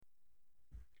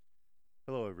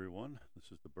everyone.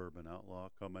 This is the Bourbon Outlaw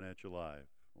coming at you live,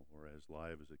 or as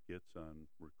live as it gets on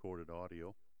recorded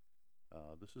audio.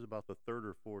 This is about the third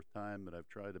or fourth time that I've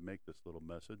tried to make this little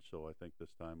message, so I think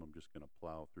this time I'm just going to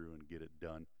plow through and get it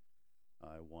done.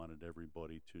 I wanted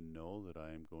everybody to know that I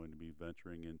am going to be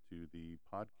venturing into the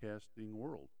podcasting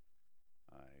world.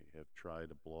 I have tried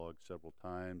to blog several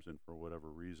times, and for whatever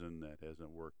reason, that hasn't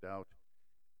worked out.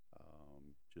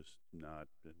 Just not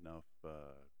enough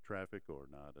traffic or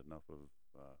not enough of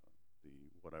the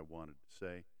what I wanted to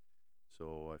say.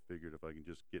 So I figured if I can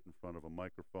just get in front of a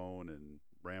microphone and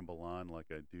ramble on like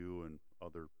I do in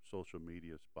other social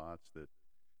media spots, that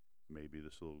maybe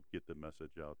this will get the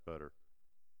message out better.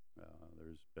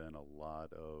 There's been a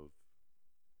lot of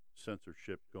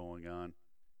censorship going on,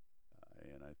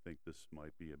 and I think this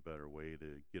might be a better way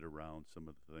to get around some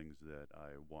of the things that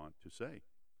I want to say.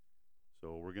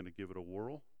 So we're going to give it a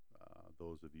whirl.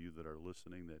 Those of you that are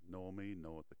listening that know me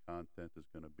know what the content is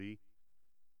going to be.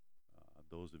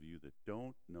 Those of you that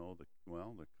don't know,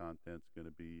 the content's going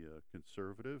to be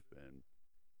conservative and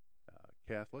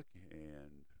Catholic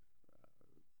and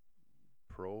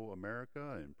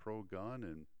pro-America and pro-gun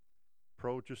and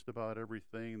pro just about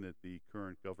everything that the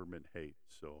current government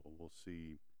hates. So we'll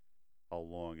see how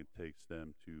long it takes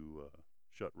them to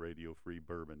shut Radio Free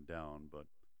Bourbon down, but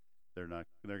they're going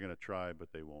to try, but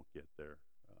they won't get there.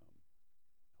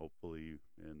 Hopefully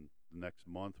in the next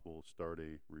month we'll start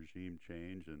a regime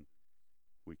change and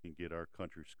we can get our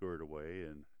country squared away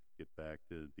and get back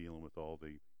to dealing with all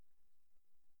the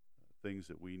things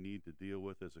that we need to deal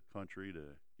with as a country to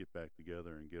get back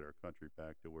together and get our country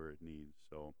back to where it needs.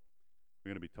 So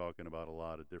we're going to be talking about a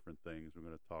lot of different things. We're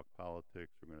going to talk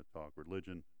politics. We're going to talk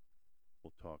religion.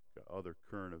 We'll talk other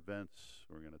current events.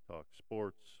 We're going to talk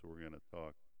sports. We're going to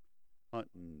talk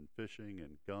hunting, fishing,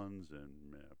 and guns,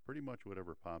 and pretty much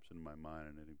whatever pops in my mind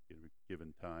at any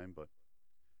given time. But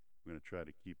we're going to try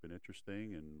to keep it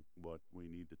interesting, and what we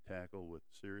need to tackle with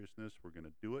seriousness, we're going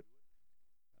to do it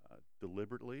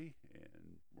deliberately,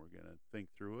 and we're going to think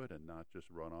through it and not just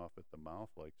run off at the mouth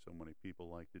like so many people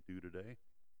like to do today.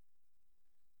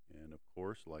 And of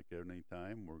course, like any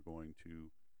time, we're going to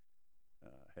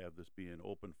have this be an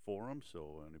open forum,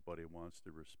 so anybody wants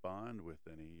to respond with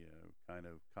any kind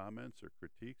of comments or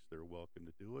critiques, they're welcome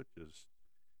to do it. Just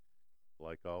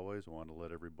like always, I want to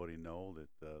let everybody know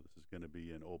that this is going to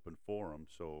be an open forum,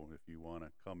 so if you want to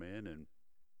come in and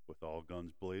with all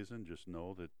guns blazing, just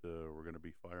know that we're going to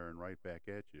be firing right back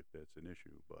at you if that's an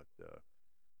issue. But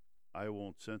I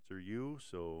won't censor you,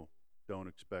 so don't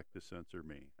expect to censor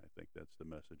me. I think that's the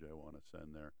message I want to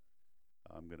send there.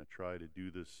 I'm going to try to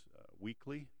do this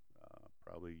weekly,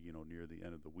 probably near the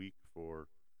end of the week for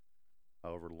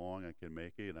however long I can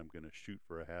make it. I'm going to shoot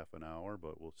for a half an hour,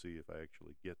 but we'll see if I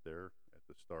actually get there at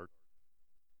the start.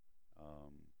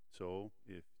 So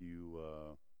if you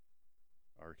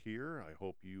are here, I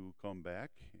hope you come back,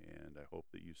 and I hope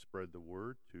that you spread the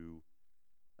word to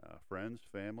friends,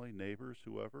 family, neighbors,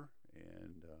 whoever.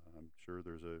 And I'm sure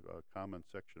there's a comment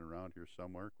section around here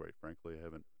somewhere. Quite frankly, I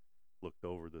haven't looked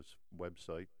over this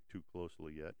website too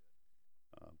closely yet.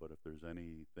 But if there's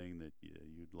anything that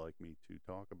you'd like me to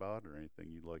talk about or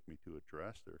anything you'd like me to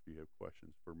address, or if you have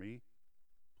questions for me,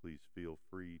 please feel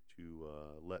free to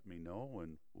let me know,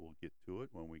 and we'll get to it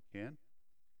when we can.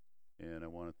 And I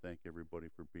want to thank everybody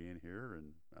for being here,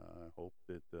 and I hope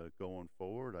that going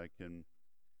forward I can,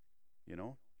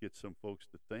 get some folks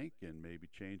to think and maybe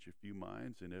change a few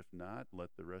minds, and if not, let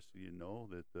the rest of you know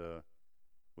that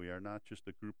we are not just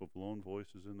a group of lone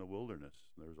voices in the wilderness.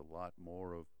 There's a lot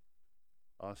more of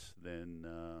us than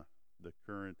the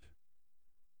current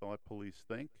thought police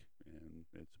think, and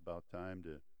it's about time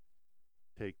to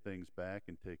take things back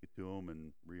and take it to them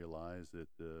and realize that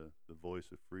the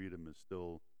voice of freedom is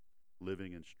still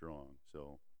living and strong.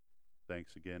 So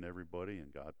thanks again, everybody,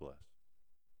 and God bless.